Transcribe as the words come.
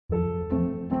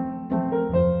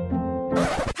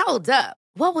Hold up.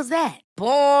 What was that?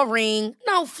 Boring.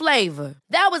 No flavor.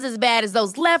 That was as bad as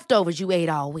those leftovers you ate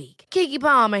all week. Keke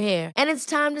Palmer here, and it's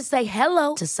time to say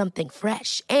hello to something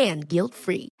fresh and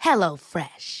guilt-free. Hello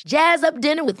Fresh. Jazz up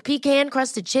dinner with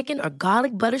pecan-crusted chicken or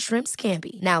garlic butter shrimp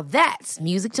scampi. Now that's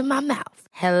music to my mouth.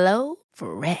 Hello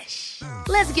Fresh.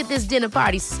 Let's get this dinner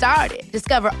party started.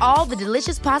 Discover all the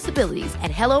delicious possibilities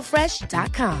at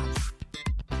hellofresh.com.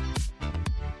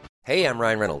 Hey, I'm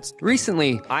Ryan Reynolds.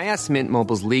 Recently, I asked Mint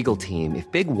Mobile's legal team if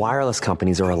big wireless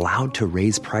companies are allowed to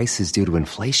raise prices due to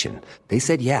inflation. They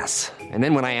said yes. And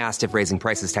then when I asked if raising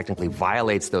prices technically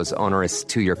violates those onerous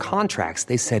two-year contracts,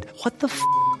 they said, "What the f***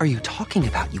 are you talking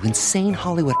about, you insane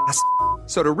Hollywood ass f-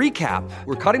 So to recap,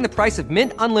 we're cutting the price of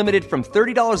Mint Unlimited from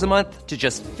 $30 a month to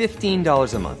just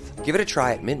 $15 a month. Give it a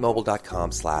try at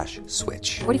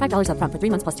mintmobile.com/switch. $45 up front for 3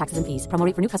 months plus taxes and fees. Promo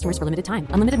rate for new customers for limited time.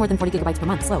 Unlimited more than 40 gigabytes per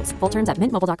month. Slows full terms at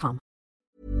mintmobile.com.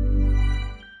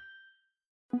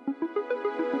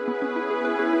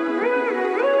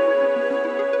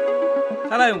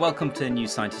 Hello and welcome to New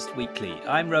Scientist Weekly.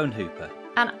 I'm Rowan Hooper.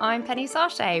 And I'm Penny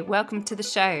Sarche. Welcome to the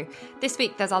show. This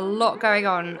week there's a lot going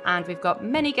on and we've got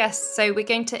many guests, so we're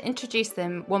going to introduce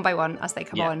them one by one as they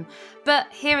come on. But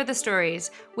here are the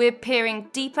stories. We're peering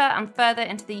deeper and further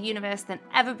into the universe than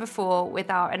ever before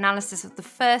with our analysis of the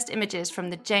first images from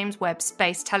the James Webb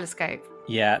Space Telescope.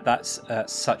 Yeah, that's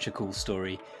such a cool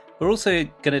story. We're also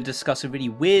going to discuss a really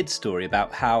weird story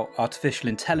about how artificial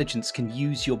intelligence can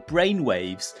use your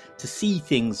brainwaves to see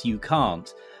things you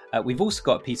can't. We've also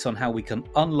got a piece on how we can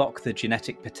unlock the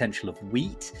genetic potential of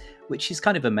wheat, which is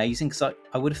kind of amazing because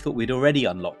I would have thought we'd already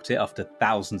unlocked it after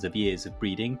thousands of years of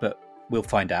breeding, but we'll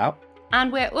find out. And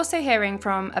we're also hearing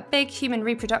from a big human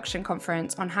reproduction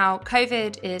conference on how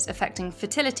COVID is affecting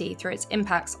fertility through its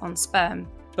impacts on sperm.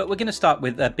 But we're going to start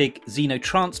with a big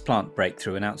xenotransplant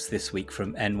breakthrough announced this week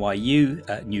from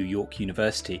NYU, New York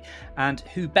University. And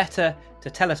who better to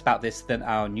tell us about this than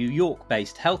our New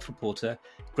York-based health reporter,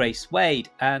 Grace Wade.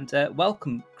 And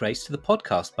welcome, Grace, to the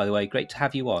podcast, by the way. Great to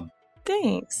have you on.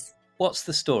 Thanks. What's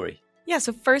the story? Yeah,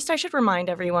 so first I should remind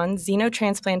everyone,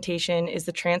 xenotransplantation is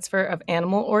the transfer of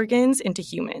animal organs into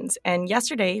humans. And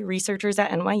yesterday, researchers at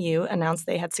NYU announced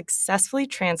they had successfully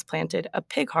transplanted a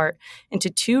pig heart into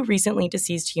 2 recently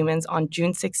deceased humans on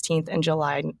June 16th and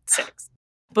July 6th.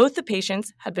 Both the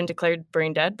patients had been declared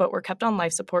brain dead, but were kept on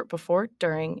life support before,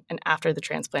 during, and after the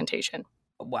transplantation.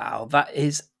 Wow, that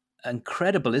is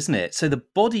incredible, isn't it? So the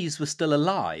bodies were still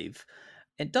alive.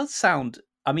 It does sound...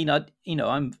 I mean,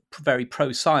 I'm very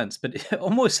pro-science, but it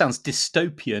almost sounds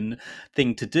dystopian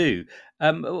thing to do.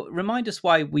 Remind us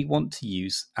why we want to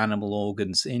use animal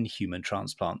organs in human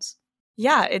transplants.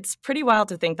 Yeah, it's pretty wild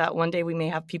to think that one day we may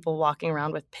have people walking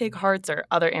around with pig hearts or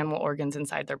other animal organs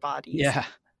inside their bodies. Yeah.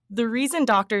 The reason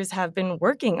doctors have been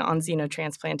working on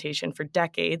xenotransplantation for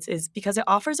decades is because it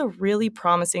offers a really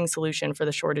promising solution for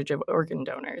the shortage of organ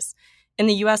donors. In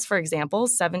the US, for example,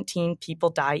 17 people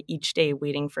die each day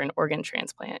waiting for an organ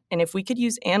transplant. And if we could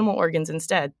use animal organs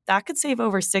instead, that could save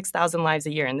over 6,000 lives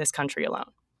a year in this country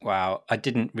alone. Wow, I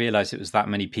didn't realize it was that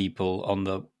many people on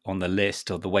the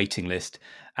list or the waiting list.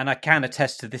 And I can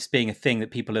attest to this being a thing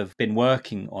that people have been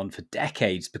working on for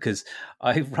decades, because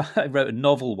I wrote a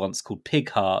novel once called Pig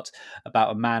Heart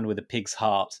about a man with a pig's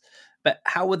heart. But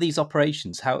how were these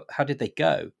operations? How did they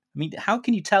go? I mean, how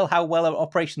can you tell how well an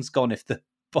operation's gone if the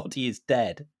body is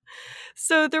dead?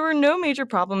 So there were no major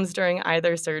problems during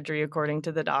either surgery, according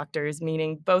to the doctors,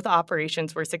 meaning both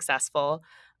operations were successful.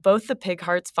 Both the pig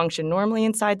hearts functioned normally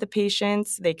inside the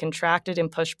patients. They contracted and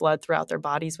pushed blood throughout their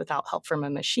bodies without help from a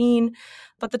machine.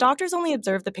 But the doctors only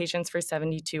observed the patients for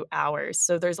 72 hours.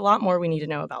 So there's a lot more we need to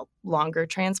know about longer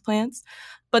transplants.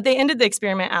 But they ended the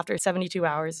experiment after 72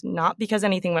 hours, not because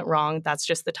anything went wrong. That's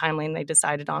just the timeline they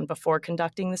decided on before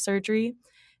conducting the surgery.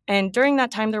 And during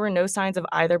that time, there were no signs of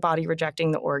either body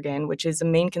rejecting the organ, which is a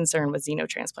main concern with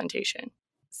xenotransplantation.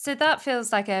 So that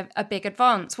feels like a big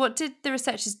advance. What did the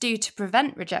researchers do to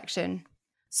prevent rejection?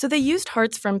 So they used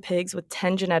hearts from pigs with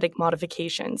 10 genetic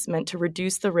modifications meant to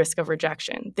reduce the risk of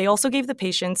rejection. They also gave the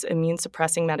patients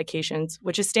immune-suppressing medications,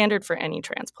 which is standard for any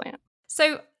transplant.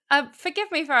 So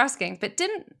forgive me for asking, but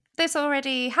didn't this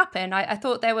already happen? I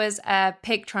thought there was a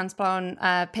pig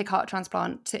heart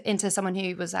transplant into someone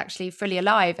who was actually fully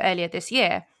alive earlier this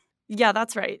year. Yeah,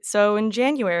 that's right. So in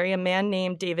January, a man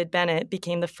named David Bennett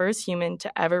became the first human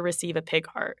to ever receive a pig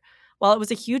heart. While it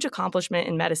was a huge accomplishment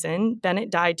in medicine, Bennett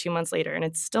died 2 months later, and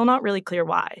it's still not really clear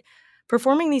why.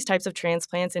 Performing these types of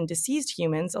transplants in deceased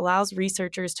humans allows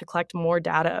researchers to collect more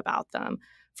data about them.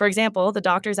 For example, the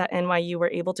doctors at NYU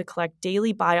were able to collect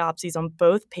daily biopsies on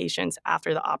both patients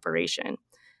after the operation.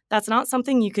 That's not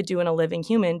something you could do in a living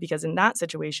human because in that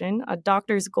situation, a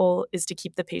doctor's goal is to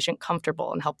keep the patient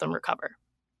comfortable and help them recover.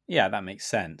 Yeah, that makes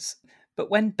sense. But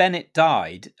when Bennett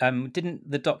died, didn't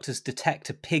the doctors detect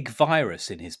a pig virus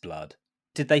in his blood?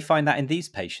 Did they find that in these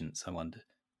patients, I wonder?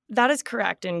 That is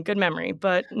correct, and good memory.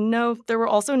 But no, there were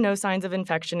also no signs of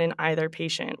infection in either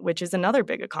patient, which is another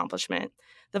big accomplishment.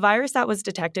 The virus that was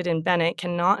detected in Bennett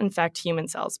cannot infect human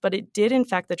cells, but it did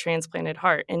infect the transplanted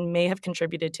heart and may have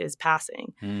contributed to his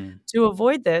passing. To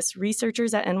avoid this,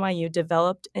 researchers at NYU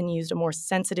developed and used a more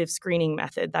sensitive screening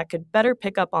method that could better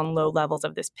pick up on low levels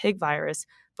of this pig virus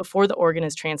before the organ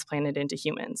is transplanted into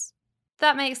humans.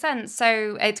 That makes sense.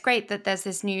 So it's great that there's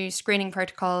this new screening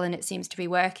protocol and it seems to be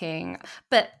working.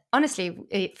 But honestly,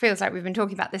 it feels like we've been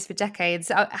talking about this for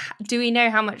decades. Do we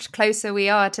know how much closer we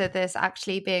are to this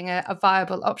actually being a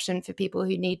viable option for people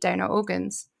who need donor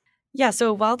organs? Yeah,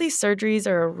 so while these surgeries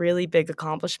are a really big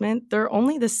accomplishment, they're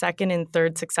only the second and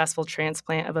third successful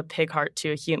transplant of a pig heart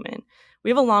to a human. We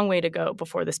have a long way to go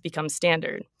before this becomes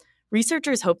standard.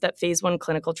 Researchers hope that phase 1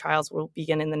 clinical trials will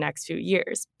begin in the next few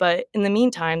years. But in the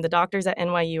meantime, the doctors at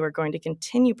NYU are going to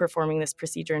continue performing this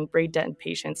procedure in brain-dead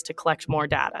patients to collect more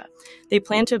data. They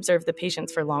plan to observe the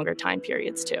patients for longer time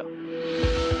periods, too.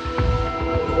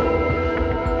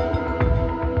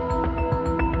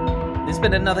 There's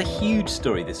been another huge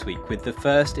story this week with the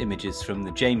first images from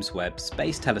the James Webb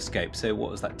Space Telescope. So what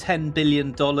was that, $10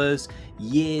 billion,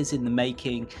 years in the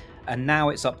making? And now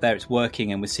it's up there, it's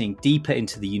working, and we're seeing deeper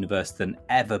into the universe than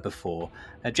ever before.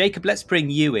 Jacob, let's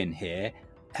bring you in here.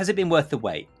 Has it been worth the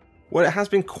wait? Well, it has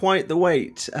been quite the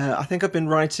wait. I think I've been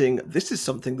writing, this is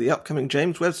something the upcoming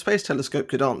James Webb Space Telescope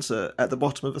could answer at the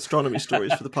bottom of astronomy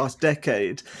stories for the past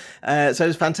decade. So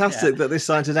it's fantastic that this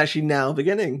science is actually now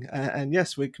beginning. And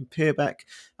yes, we can peer back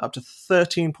up to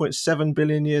 13.7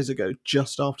 billion years ago,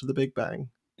 just after the Big Bang.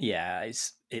 Yeah,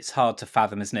 it's hard to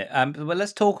fathom, isn't it? Well,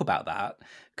 let's talk about that,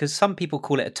 because some people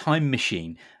call it a time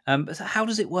machine. But how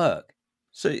does it work?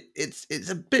 So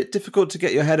it's a bit difficult to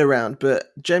get your head around,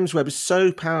 but James Webb is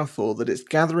so powerful that it's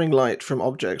gathering light from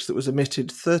objects that was emitted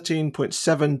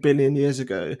 13.7 billion years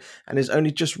ago and is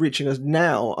only just reaching us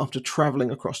now after travelling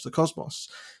across the cosmos.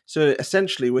 So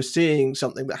essentially, we're seeing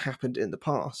something that happened in the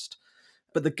past.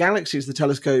 But the galaxies the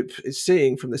telescope is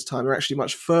seeing from this time are actually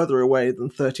much further away than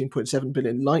 13.7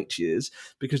 billion light years,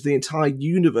 because the entire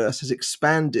universe has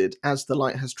expanded as the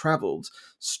light has travelled,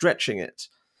 stretching it.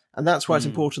 And that's why it's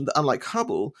important that, unlike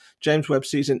Hubble, James Webb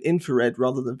sees in infrared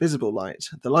rather than visible light.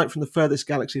 The light from the furthest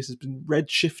galaxies has been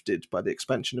redshifted by the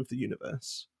expansion of the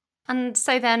universe. And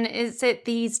so then, is it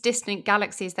these distant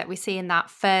galaxies that we see in that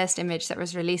first image that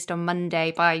was released on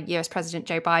Monday by US President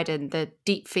Joe Biden, the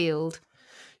deep field?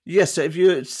 Yes, so if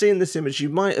you've seen this image, you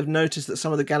might have noticed that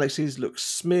some of the galaxies look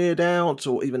smeared out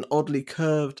or even oddly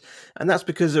curved, and that's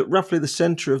because at roughly the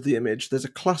centre of the image, there's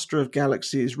a cluster of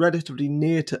galaxies relatively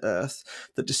near to Earth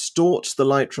that distorts the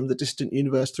light from the distant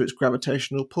universe through its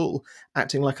gravitational pull,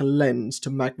 acting like a lens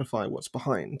to magnify what's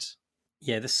behind.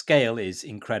 Yeah, the scale is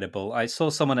incredible. I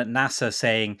saw someone at NASA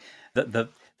saying that the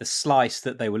slice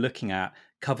that they were looking at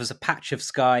covers a patch of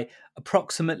sky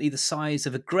approximately the size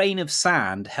of a grain of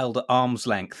sand held at arm's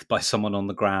length by someone on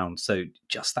the ground. So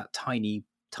just that tiny,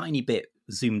 tiny bit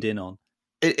zoomed in on.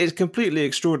 It's completely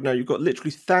extraordinary. You've got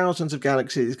literally thousands of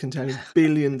galaxies containing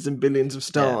billions and billions of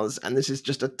stars, and this is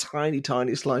just a tiny,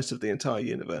 tiny slice of the entire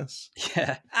universe.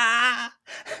 Yeah.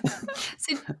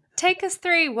 So take us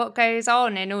through what goes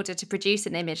on in order to produce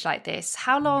an image like this.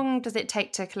 How long does it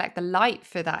take to collect the light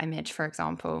for that image, for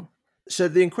example? So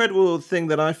the incredible thing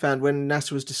that I found when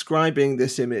NASA was describing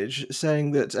this image,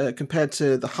 saying that compared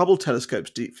to the Hubble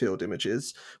telescope's deep field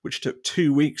images, which took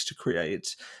 2 weeks to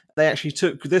create, they actually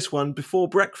took this one before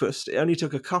breakfast. It only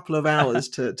took a couple of hours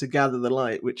to gather the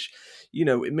light, which, you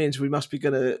know, it means we must be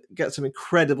going to get some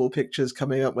incredible pictures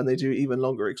coming up when they do even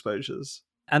longer exposures.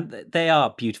 And they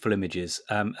are beautiful images.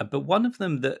 But one of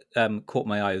them that caught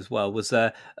my eye as well was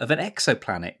of an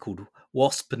exoplanet called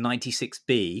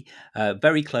WASP-96b,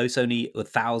 very close, only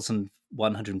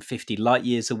 1,150 light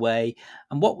years away.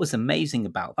 And what was amazing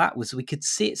about that was we could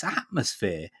see its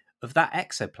atmosphere of that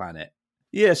exoplanet.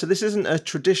 Yeah, so this isn't a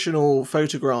traditional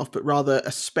photograph, but rather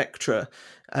a spectra.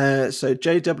 So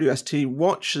JWST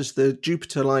watched as the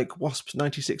Jupiter-like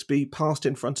WASP-96b passed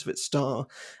in front of its star,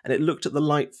 and it looked at the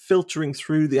light filtering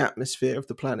through the atmosphere of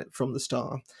the planet from the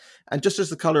star. And just as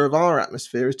the colour of our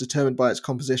atmosphere is determined by its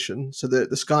composition, so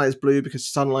the sky is blue because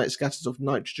sunlight scatters off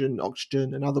nitrogen,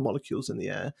 oxygen, and other molecules in the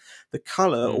air, the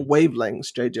colour or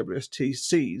wavelengths JWST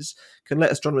sees can let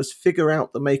astronomers figure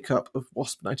out the makeup of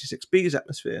WASP-96b's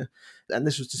atmosphere. And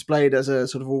this was displayed as a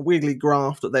sort of a wiggly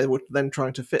graph that they were then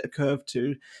trying to fit a curve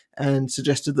to, and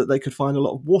suggested that they could find a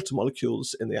lot of water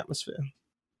molecules in the atmosphere.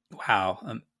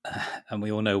 Wow. And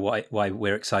we all know why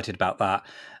we're excited about that.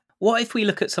 What if we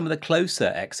look at some of the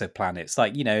closer exoplanets?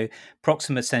 Like,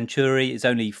 Proxima Centauri is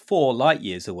only 4 light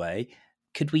years away.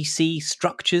 Could we see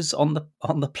structures on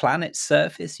the planet's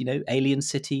surface? Alien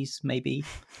cities, maybe?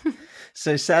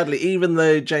 So sadly, even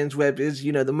though James Webb is,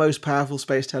 the most powerful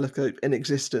space telescope in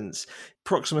existence,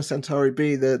 Proxima Centauri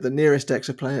b, the nearest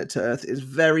exoplanet to Earth, is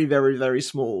very, very, very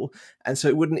small. And so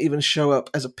it wouldn't even show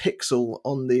up as a pixel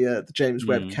on the James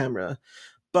Webb camera.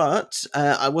 But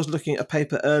I was looking at a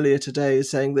paper earlier today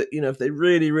saying that, if they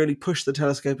really, really push the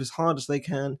telescope as hard as they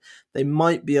can, they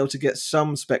might be able to get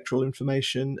some spectral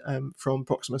information from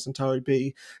Proxima Centauri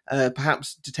b,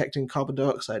 perhaps detecting carbon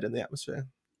dioxide in the atmosphere.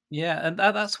 Yeah, and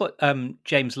that's what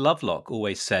James Lovelock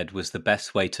always said was the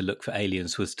best way to look for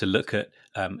aliens, was to look in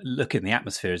the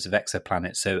atmospheres of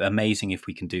exoplanets. So amazing if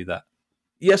we can do that.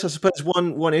 Yes, I suppose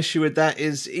one issue with that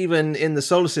is even in the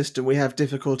solar system, we have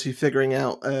difficulty figuring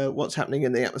out what's happening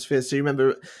in the atmosphere. So you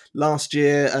remember last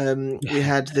year we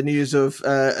had the news of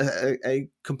a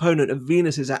component of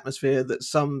Venus's atmosphere that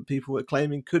some people were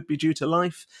claiming could be due to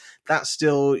life. That's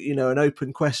still, an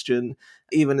open question,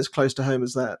 even as close to home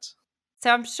as that. So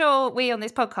I'm sure we on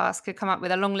this podcast could come up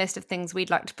with a long list of things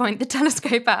we'd like to point the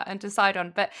telescope at and decide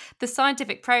on. But the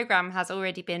scientific program has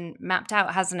already been mapped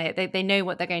out, hasn't it? They know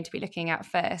what they're going to be looking at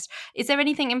first. Is there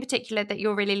anything in particular that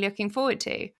you're really looking forward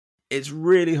to? It's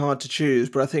really hard to choose,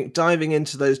 but I think diving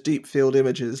into those deep field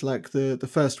images like the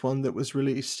first one that was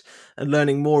released and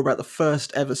learning more about the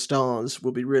first ever stars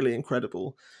will be really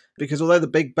incredible. Because although the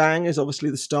Big Bang is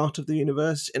obviously the start of the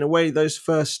universe, in a way those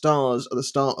first stars are the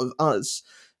start of us.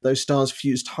 Those stars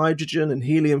fused hydrogen and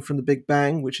helium from the Big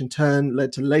Bang, which in turn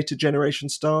led to later generation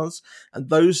stars, and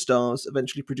those stars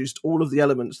eventually produced all of the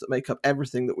elements that make up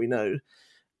everything that we know.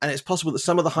 And it's possible that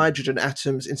some of the hydrogen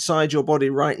atoms inside your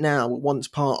body right now were once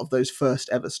part of those first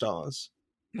ever stars.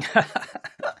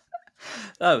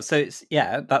 Oh, so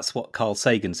that's what Carl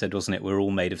Sagan said, wasn't it? We're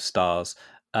all made of stars.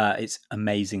 It's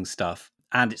amazing stuff.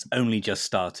 And it's only just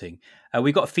starting.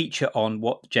 We've got a feature on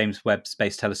what James Webb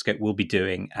Space Telescope will be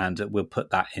doing, and we'll put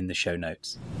that in the show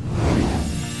notes.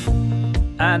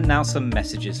 And now some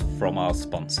messages from our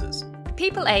sponsors.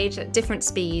 People age at different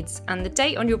speeds, and the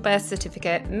date on your birth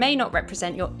certificate may not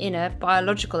represent your inner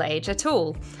biological age at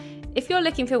all. If you're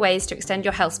looking for ways to extend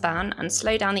your health span and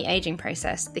slow down the aging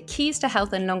process, the keys to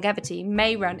health and longevity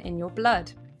may run in your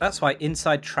blood. That's why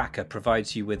Inside Tracker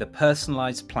provides you with a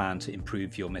personalised plan to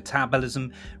improve your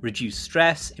metabolism, reduce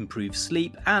stress, improve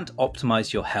sleep, and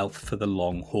optimise your health for the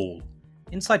long haul.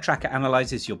 Inside Tracker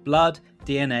analyses your blood,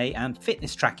 DNA, and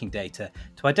fitness tracking data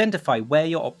to identify where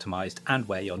you're optimised and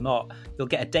where you're not. You'll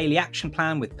get a daily action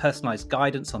plan with personalised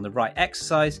guidance on the right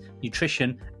exercise,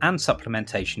 nutrition, and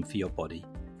supplementation for your body.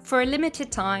 For a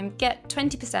limited time, get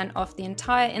 20% off the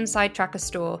entire Inside Tracker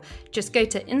store. Just go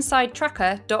to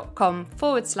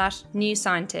insidetracker.com/new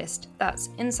scientist. That's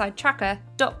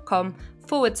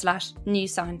insidetracker.com/new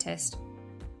scientist.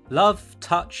 Love,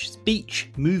 touch,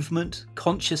 speech, movement,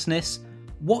 consciousness.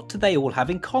 What do they all have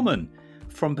in common?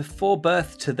 From before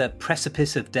birth to the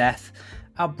precipice of death,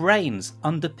 our brains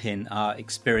underpin our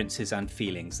experiences and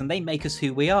feelings, and they make us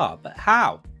who we are. But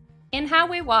how? In How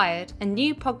We're Wired, a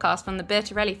new podcast from the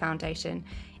Bertarelli Foundation,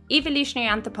 evolutionary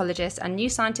anthropologist and New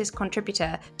Scientist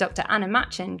contributor Dr. Anna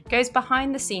Machin goes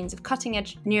behind the scenes of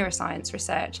cutting-edge neuroscience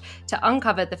research to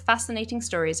uncover the fascinating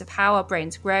stories of how our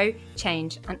brains grow,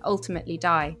 change, and ultimately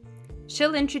die.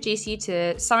 She'll introduce you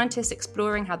to scientists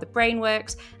exploring how the brain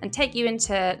works and take you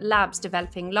into labs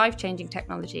developing life-changing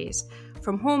technologies.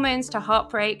 From hormones to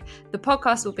heartbreak, the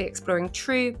podcast will be exploring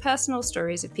true personal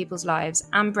stories of people's lives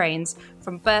and brains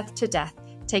from birth to death,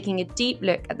 taking a deep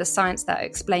look at the science that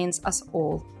explains us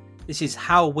all. This is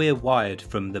How We're Wired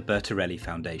from the Bertarelli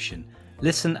Foundation.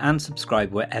 Listen and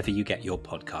subscribe wherever you get your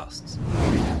podcasts.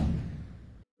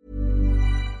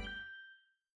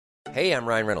 Hey, I'm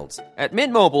Ryan Reynolds. At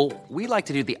Mint Mobile, we like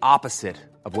to do the opposite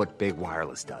of what Big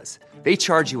Wireless does. They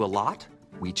charge you a lot.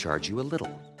 We charge you a little.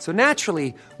 So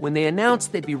naturally, when they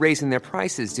announced they'd be raising their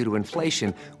prices due to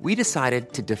inflation, we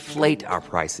decided to deflate our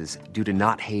prices due to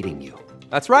not hating you.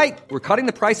 That's right. We're cutting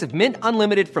the price of Mint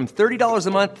Unlimited from $30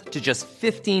 a month to just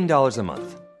 $15 a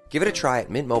month. Give it a try at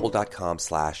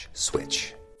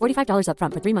mintmobile.com/switch. $45 up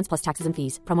front for 3 months plus taxes and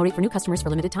fees. Promo rate for new customers for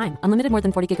limited time. Unlimited more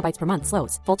than 40 gigabytes per month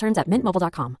slows. Full terms at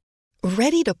mintmobile.com.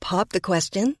 Ready to pop the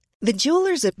question? The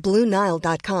jewelers at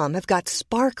BlueNile.com have got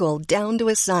sparkle down to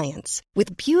a science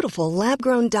with beautiful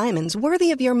lab-grown diamonds worthy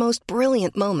of your most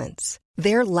brilliant moments.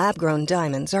 Their lab-grown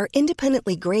diamonds are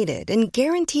independently graded and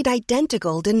guaranteed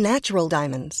identical to natural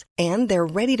diamonds, and they're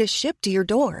ready to ship to your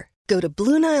door. Go to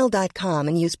BlueNile.com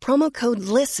and use promo code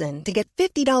LISTEN to get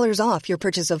 $50 off your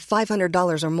purchase of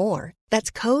 $500 or more. That's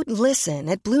code LISTEN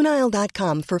at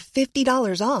BlueNile.com for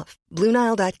 $50 off.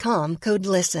 BlueNile.com, code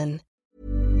LISTEN.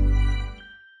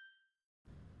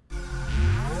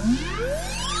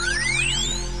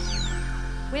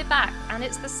 We're back, and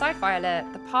it's the Sci-Fi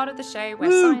Alert, the part of the show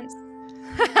where science...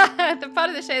 the part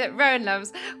of the show that Rowan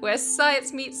loves, where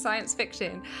science meets science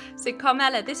fiction. So,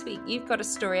 Carmela, this week you've got a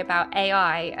story about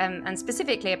AI, and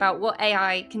specifically about what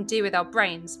AI can do with our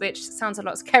brains, which sounds a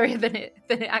lot scarier than it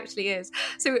actually is.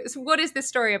 So what is this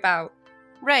story about?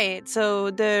 Right. So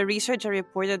the research I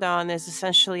reported on is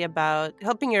essentially about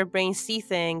helping your brain see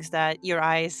things that your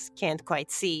eyes can't quite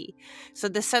see. So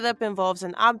the setup involves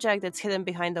an object that's hidden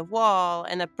behind a wall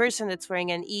and a person that's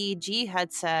wearing an EEG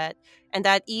headset. And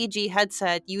that EEG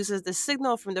headset uses the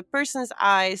signal from the person's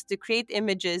eyes to create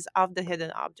images of the hidden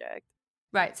object.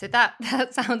 Right. So that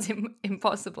sounds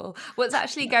impossible. What's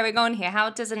actually going on here?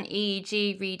 How does an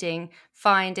EEG reading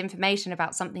find information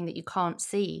about something that you can't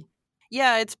see?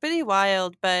 Yeah, it's pretty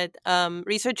wild, but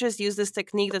researchers use this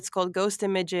technique that's called ghost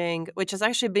imaging, which has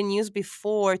actually been used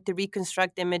before to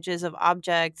reconstruct images of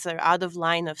objects that are out of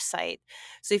line of sight.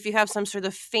 So if you have some sort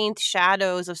of faint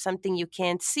shadows of something you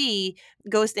can't see,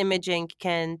 ghost imaging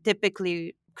can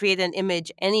typically create an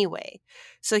image anyway.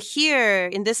 So here,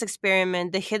 in this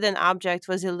experiment, the hidden object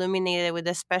was illuminated with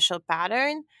a special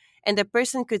pattern, and the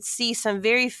person could see some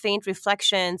very faint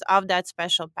reflections of that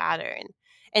special pattern.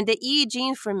 And the EEG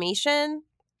information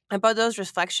about those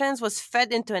reflections was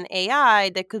fed into an AI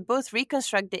that could both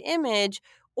reconstruct the image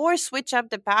or switch up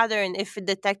the pattern if it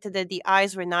detected that the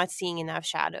eyes were not seeing enough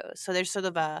shadows. So there's sort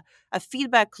of a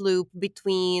feedback loop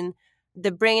between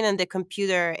the brain and the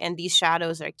computer, and these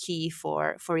shadows are key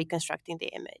for reconstructing the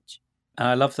image. And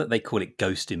I love that they call it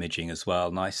ghost imaging as well.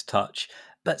 Nice touch.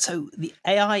 But so the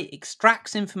AI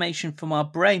extracts information from our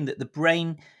brain that the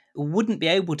brain wouldn't be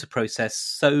able to process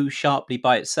so sharply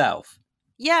by itself.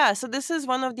 Yeah, so this is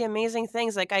one of the amazing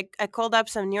things. Like I called up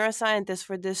some neuroscientists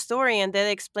for this story, and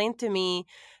they explained to me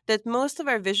that most of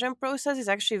our vision process is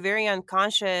actually very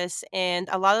unconscious, and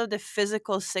a lot of the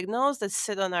physical signals that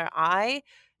sit on our eye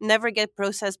never get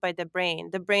processed by the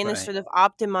brain. The brain is sort of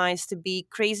optimized to be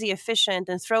crazy efficient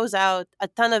and throws out a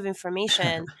ton of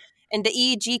information. And the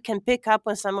EEG can pick up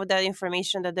on some of that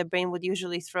information that the brain would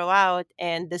usually throw out.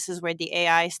 And this is where the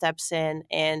AI steps in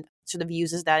and sort of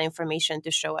uses that information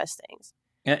to show us things.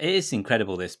 Yeah, it is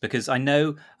incredible, this, because I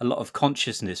know a lot of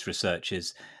consciousness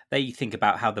researchers, they think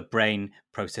about how the brain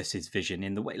processes vision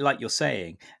in the way, like you're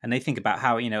saying, and they think about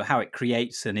how it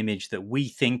creates an image that we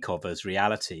think of as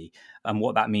reality and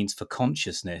what that means for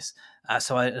consciousness.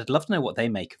 So I'd love to know what they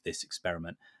make of this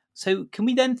experiment. So can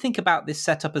we then think about this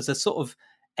setup as a sort of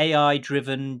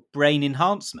AI-driven brain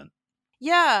enhancement?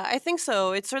 Yeah, I think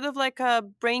so. It's sort of like a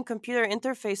brain-computer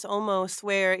interface almost,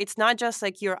 where it's not just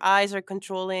like your eyes are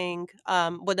controlling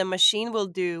what a machine will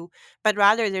do, but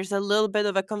rather there's a little bit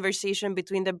of a conversation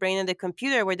between the brain and the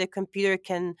computer where the computer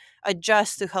can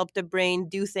adjust to help the brain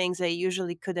do things that it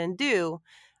usually couldn't do.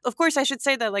 Of course, I should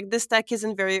say that like this tech is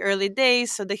in very early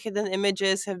days, so the hidden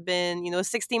images have been,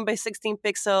 16 by 16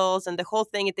 pixels, and the whole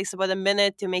thing, it takes about a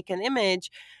minute to make an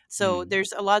image. So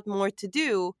there's a lot more to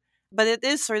do. But it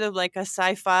is sort of like a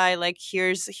sci-fi, like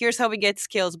here's how we get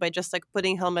skills by just like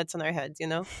putting helmets on our heads,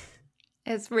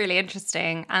 It's really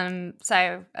interesting.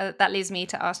 So that leads me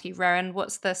to ask you, Rowan,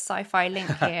 what's the sci-fi link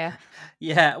here?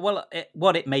 Yeah, well,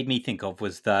 what it made me think of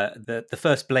was the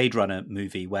first Blade Runner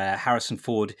movie where Harrison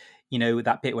Ford,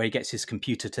 that bit where he gets his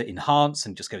computer to enhance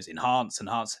and just goes enhance,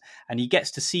 and he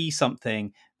gets to see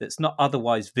something that's not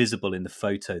otherwise visible in the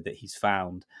photo that he's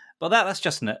found. But that's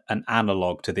just an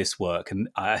analog to this work, and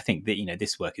I think that,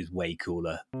 this work is way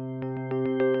cooler.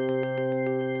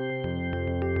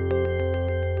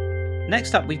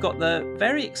 Next up, we've got the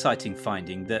very exciting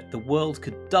finding that the world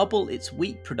could double its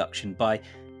wheat production by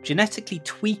genetically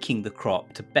tweaking the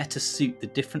crop to better suit the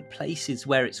different places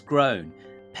where it's grown.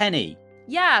 Penny.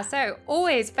 Yeah, so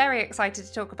always very excited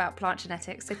to talk about plant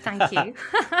genetics, so thank you.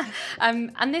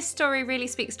 And this story really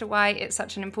speaks to why it's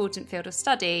such an important field of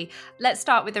study. Let's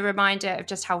start with a reminder of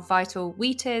just how vital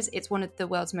wheat is. It's one of the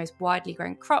world's most widely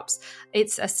grown crops.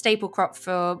 It's a staple crop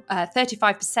for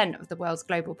 35% of the world's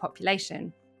global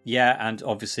population. Yeah, and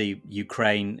obviously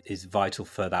Ukraine is vital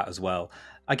for that as well.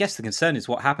 I guess the concern is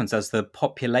what happens as the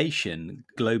population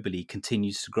globally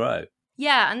continues to grow.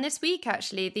 Yeah, and this week,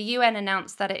 actually, the UN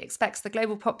announced that it expects the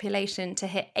global population to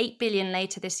hit 8 billion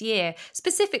later this year,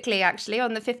 specifically, actually,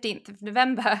 on the 15th of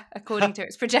November, according to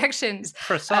its projections.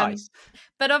 Precise.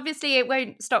 But obviously, it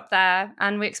won't stop there,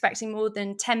 and we're expecting more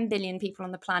than 10 billion people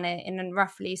on the planet in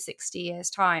roughly 60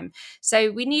 years' time. So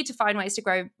we need to find ways to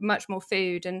grow much more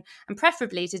food, and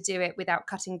preferably to do it without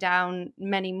cutting down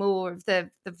many more of the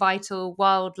vital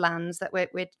wild lands that we're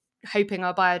hoping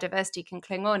our biodiversity can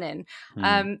cling on in.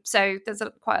 So there's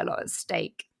quite a lot at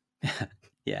stake.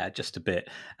 Yeah, just a bit.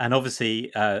 And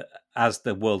obviously, as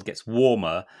the world gets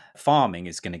warmer, farming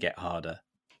is going to get harder.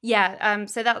 Yeah,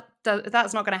 so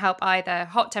that's not going to help either.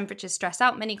 Hot temperatures stress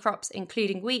out many crops,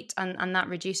 including wheat, and that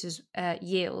reduces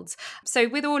yields. So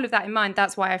with all of that in mind,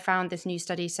 that's why I found this new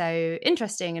study so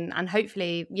interesting and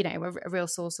hopefully, a real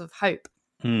source of hope.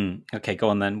 Okay, go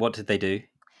on then. What did they do?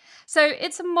 So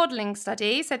it's a modelling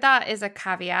study. So that is a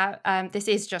caveat. This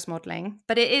is just modelling,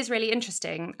 but it is really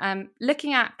interesting.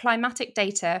 Looking at climatic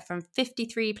data from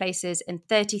 53 places in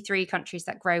 33 countries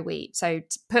that grow wheat. So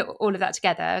to put all of that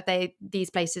together, these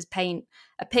places paint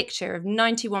a picture of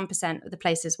 91% of the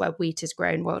places where wheat is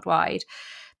grown worldwide.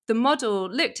 The model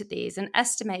looked at these and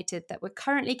estimated that we're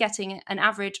currently getting an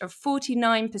average of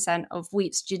 49% of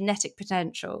wheat's genetic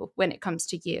potential when it comes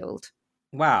to yield.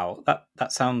 Wow,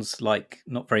 that sounds like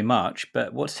not very much,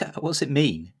 but what's it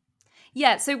mean?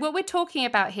 Yeah, so what we're talking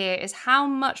about here is how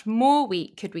much more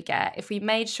wheat could we get if we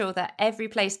made sure that every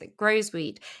place that grows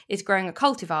wheat is growing a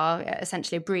cultivar,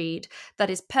 essentially a breed, that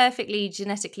is perfectly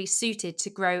genetically suited to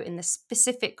grow in the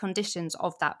specific conditions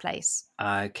of that place.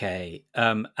 Okay,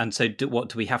 and so what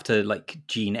do we have to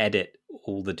gene edit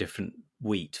all the different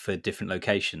wheat for different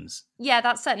locations? Yeah,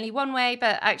 that's certainly one way,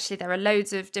 but actually there are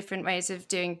loads of different ways of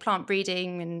doing plant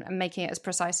breeding and making it as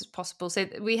precise as possible. So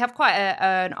we have quite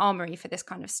an armory for this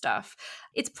kind of stuff.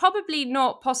 It's probably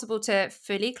not possible to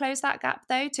fully close that gap,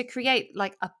 though, to create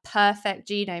a perfect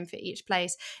genome for each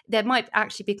place. There might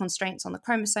actually be constraints on the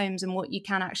chromosomes and what you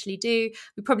can actually do.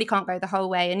 We probably can't go the whole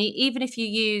way. And even if you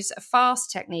use a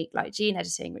fast technique like gene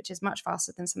editing, which is much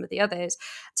faster than some of the others,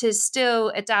 to still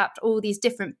adapt all these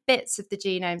different bits of the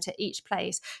genome to each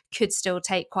place could still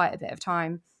take quite a bit of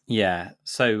time. Yeah.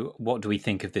 So what do we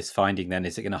think of this finding then?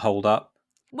 Is it going to hold up?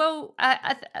 Well,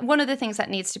 one of the things that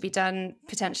needs to be done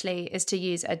potentially is to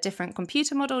use a different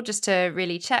computer model just to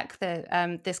really check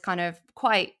that this kind of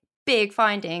quite big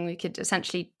finding, we could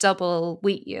essentially double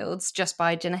wheat yields just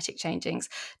by genetic changings,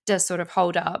 does sort of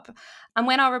hold up. And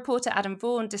when our reporter Adam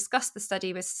Vaughan discussed the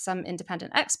study with some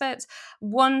independent experts,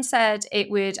 one said it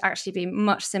would actually be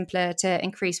much simpler to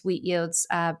increase wheat yields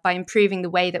by improving the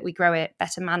way that we grow it,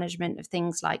 better management of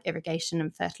things like irrigation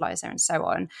and fertilizer and so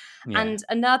on. Yeah. And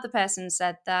another person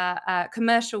said that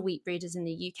commercial wheat breeders in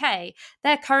the UK,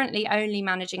 they're currently only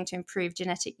managing to improve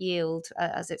genetic yield,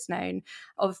 as it's known,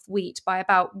 of wheat by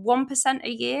about 1% a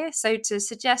year. So to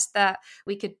suggest that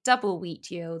we could double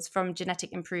wheat yields from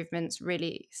genetic improvements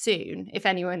really soon, if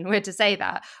anyone were to say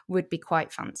that, would be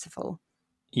quite fanciful.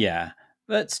 Yeah,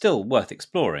 but still worth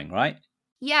exploring, right?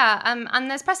 Yeah, and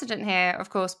there's precedent here,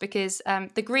 of course, because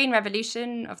the Green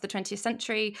Revolution of the 20th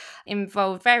century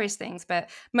involved various things, but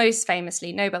most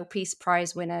famously, Nobel Peace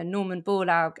Prize winner Norman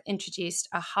Borlaug introduced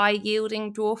a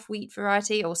high-yielding dwarf wheat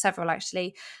variety, or several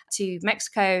actually, to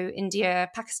Mexico, India,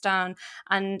 Pakistan,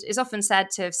 and is often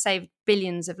said to have saved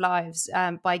billions of lives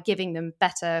by giving them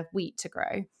better wheat to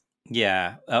grow.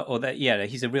 Yeah,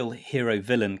 he's a real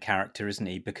hero-villain character, isn't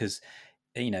he? Because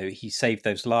he saved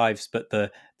those lives, but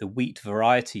the wheat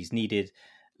varieties needed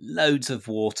loads of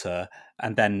water,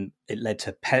 and then it led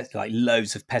to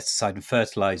loads of pesticide and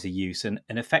fertilizer use, and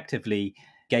effectively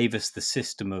gave us the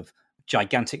system of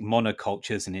gigantic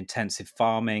monocultures and intensive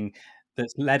farming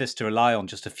that's led us to rely on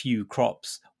just a few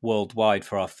crops worldwide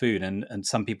for our food. And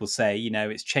some people say,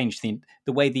 it's changed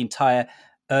the way the entire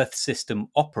Earth system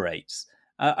operates.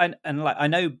 I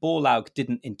know Borlaug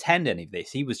didn't intend any of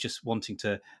this. He was just wanting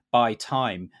to buy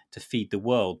time to feed the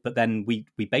world. But then we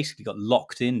basically got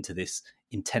locked into this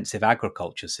intensive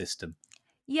agriculture system.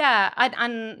 Yeah,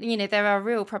 and there are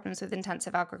real problems with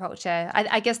intensive agriculture.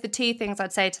 I guess the two things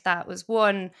I'd say to that was,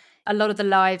 one, a lot of the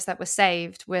lives that were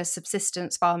saved were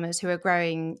subsistence farmers who are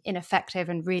growing ineffective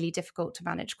and really difficult to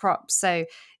manage crops. So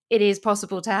it is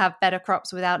possible to have better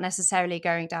crops without necessarily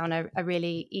going down a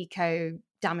really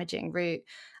eco-damaging route.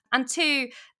 And two,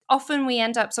 often we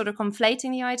end up sort of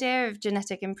conflating the idea of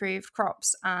genetic improved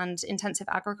crops and intensive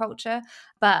agriculture.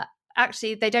 But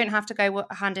actually they don't have to go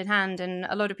hand in hand, and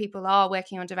a lot of people are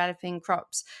working on developing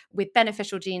crops with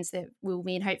beneficial genes that will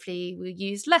mean hopefully we'll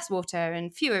use less water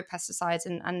and fewer pesticides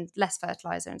and less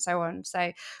fertilizer and so on.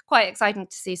 So quite exciting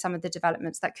to see some of the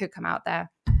developments that could come out there.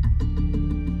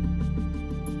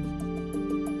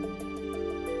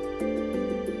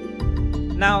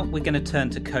 Now we're going to turn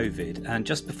to COVID, and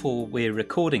just before we're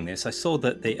recording this, I saw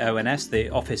that the ONS, the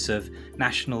Office of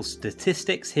National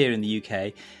Statistics here in the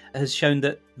UK, has shown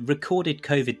that recorded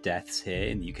COVID deaths here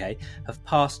in the UK have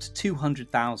passed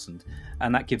 200,000,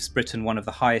 and that gives Britain one of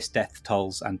the highest death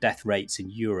tolls and death rates in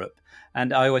Europe.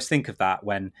 And I always think of that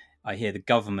when I hear the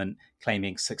government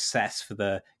claiming success for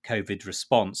the COVID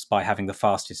response by having the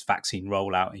fastest vaccine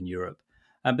rollout in Europe.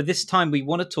 But this time we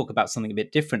want to talk about something a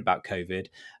bit different about COVID.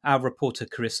 Our reporter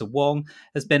Carissa Wong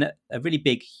has been at a really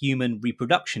big human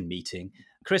reproduction meeting.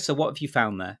 Carissa, what have you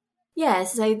found there? Yeah,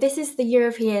 so this is the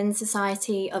European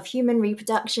Society of Human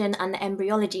Reproduction and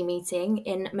Embryology meeting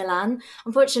in Milan.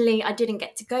 Unfortunately, I didn't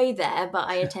get to go there, but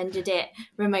I attended it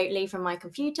remotely from my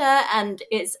computer, and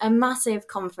it's a massive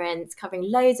conference covering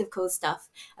loads of cool stuff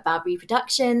about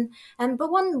reproduction.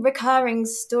 But one recurring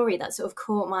story that sort of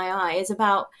caught my eye is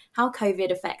about how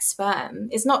COVID affects sperm.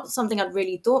 It's not something I'd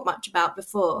really thought much about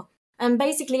before. And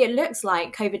basically, it looks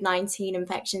like COVID-19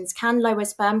 infections can lower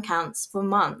sperm counts for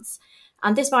months.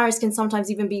 And this virus can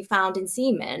sometimes even be found in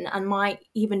semen and might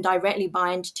even directly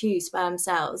bind to sperm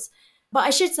cells. But I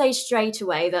should say straight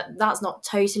away that that's not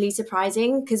totally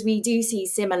surprising, because we do see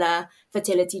similar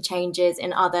fertility changes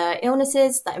in other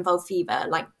illnesses that involve fever,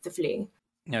 like the flu.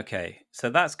 Okay, so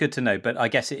that's good to know. But I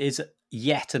guess it is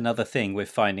yet another thing we're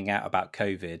finding out about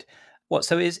COVID.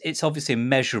 So it's obviously a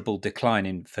measurable decline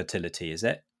in fertility, is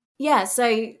it? Yeah,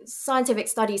 so scientific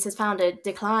studies has found a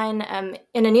decline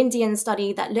in an Indian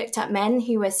study that looked at men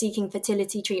who were seeking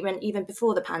fertility treatment even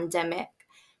before the pandemic.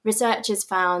 Researchers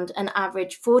found an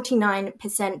average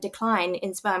 49% decline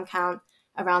in sperm count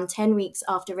around 10 weeks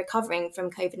after recovering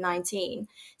from COVID-19.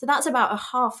 So that's about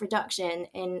a half reduction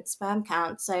in sperm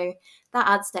count. So that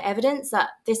adds to evidence that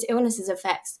this illness's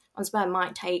effects on sperm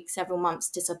might take several months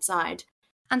to subside.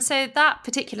 And so that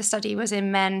particular study was in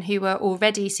men who were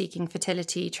already seeking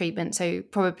fertility treatment, so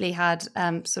probably had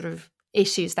sort of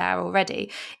issues there already.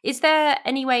 Is there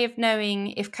any way of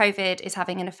knowing if COVID is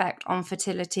having an effect on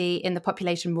fertility in the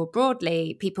population more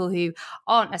broadly, people who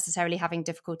aren't necessarily having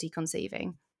difficulty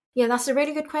conceiving? Yeah, that's a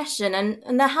really good question.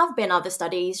 And there have been other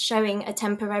studies showing a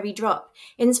temporary drop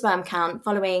in sperm count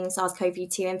following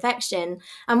SARS-CoV-2 infection.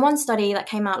 And one study that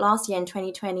came out last year in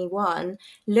 2021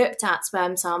 looked at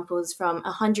sperm samples from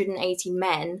 180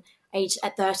 men aged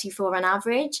at 34 on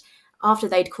average after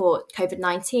they'd caught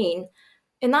COVID-19.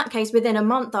 In that case, within a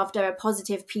month after a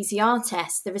positive PCR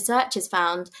test, the researchers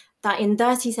found that in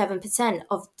 37%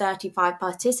 of 35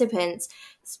 participants,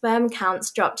 sperm counts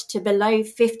dropped to below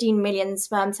 15 million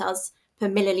sperm cells per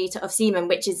milliliter of semen,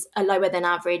 which is a lower than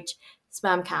average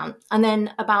sperm count. And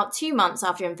then about 2 months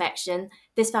after infection,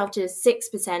 this fell to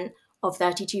 6% of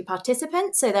 32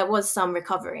 participants, so there was some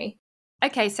recovery.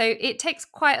 Okay, so it takes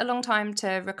quite a long time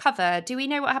to recover. Do we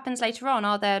know what happens later on?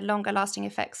 Are there longer lasting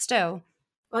effects still?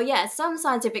 Well, yeah, some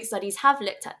scientific studies have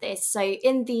looked at this. So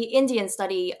in the Indian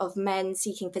study of men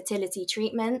seeking fertility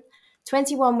treatment,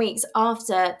 21 weeks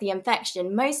after the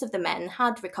infection, most of the men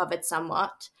had recovered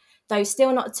somewhat, though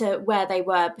still not to where they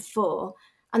were before.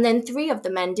 And then 3 of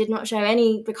the men did not show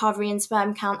any recovery in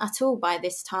sperm count at all by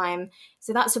this time.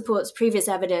 So that supports previous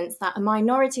evidence that a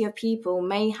minority of people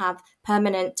may have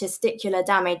permanent testicular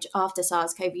damage after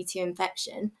SARS-CoV-2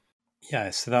 infection. Yeah,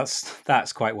 so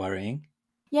that's quite worrying.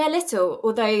 Yeah, little,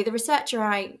 although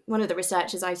one of the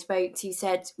researchers I spoke to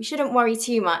said we shouldn't worry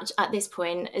too much at this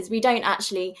point, as we don't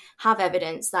actually have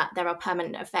evidence that there are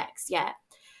permanent effects yet.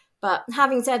 But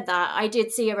having said that, I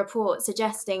did see a report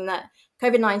suggesting that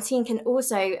COVID-19 can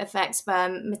also affect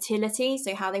sperm motility,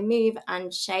 so how they move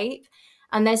and shape.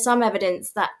 And there's some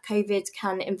evidence that COVID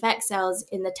can infect cells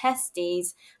in the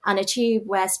testes and a tube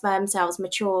where sperm cells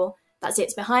mature that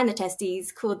sits behind the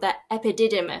testes called the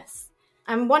epididymis.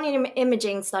 And one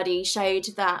imaging study showed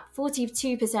that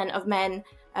 42% of men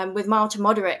with mild to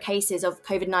moderate cases of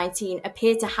COVID-19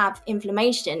 appear to have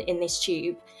inflammation in this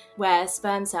tube where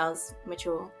sperm cells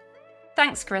mature.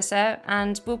 Thanks, Carissa,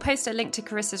 and we'll post a link to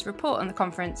Carissa's report on the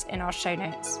conference in our show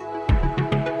notes.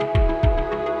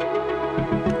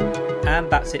 And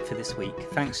that's it for this week.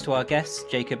 Thanks to our guests,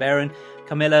 Jacob Aaron,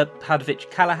 Camilla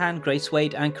Hadovich-Callahan, Grace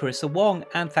Wade and Carissa Wong,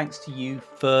 and thanks to you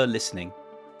for listening.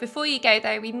 Before you go,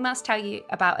 though, we must tell you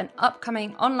about an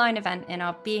upcoming online event in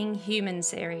our Being Human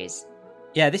series.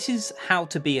 Yeah, this is How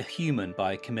to Be a Human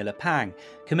by Camilla Pang.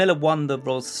 Camilla won the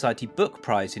Royal Society Book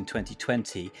Prize in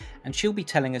 2020, and she'll be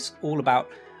telling us all about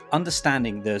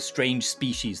understanding the strange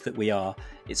species that we are.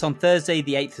 It's on Thursday,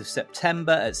 the 8th of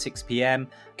September at 6 p.m.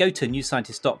 Go to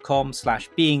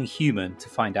newscientist.com/beinghuman to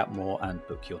find out more and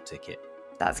book your ticket.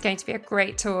 That's going to be a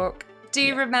great talk.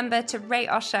 Do remember to rate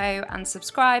our show and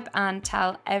subscribe and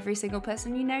tell every single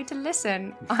person you know to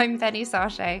listen. I'm Penny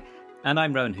Sarche. And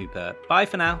I'm Rowan Hooper. Bye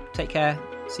for now. Take care.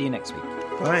 See you next week.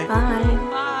 Bye. Bye.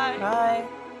 Bye. Bye.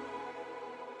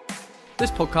 This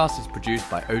podcast is produced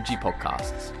by OG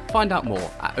Podcasts. Find out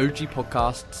more at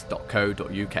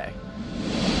ogpodcasts.co.uk.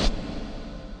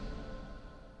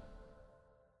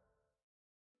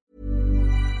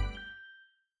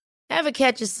 Ever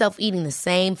catch yourself eating the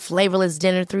same flavorless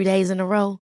dinner 3 days in a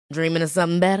row? Dreaming of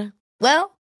something better?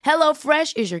 Well,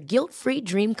 HelloFresh is your guilt-free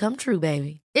dream come true,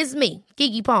 baby. It's me,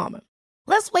 Keke Palmer.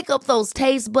 Let's wake up those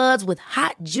taste buds with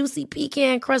hot, juicy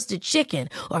pecan-crusted chicken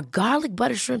or garlic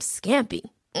butter shrimp scampi.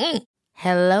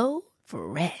 Hello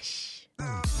Fresh.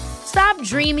 Stop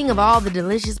dreaming of all the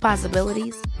delicious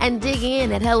possibilities and dig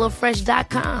in at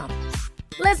HelloFresh.com.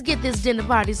 Let's get this dinner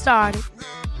party started.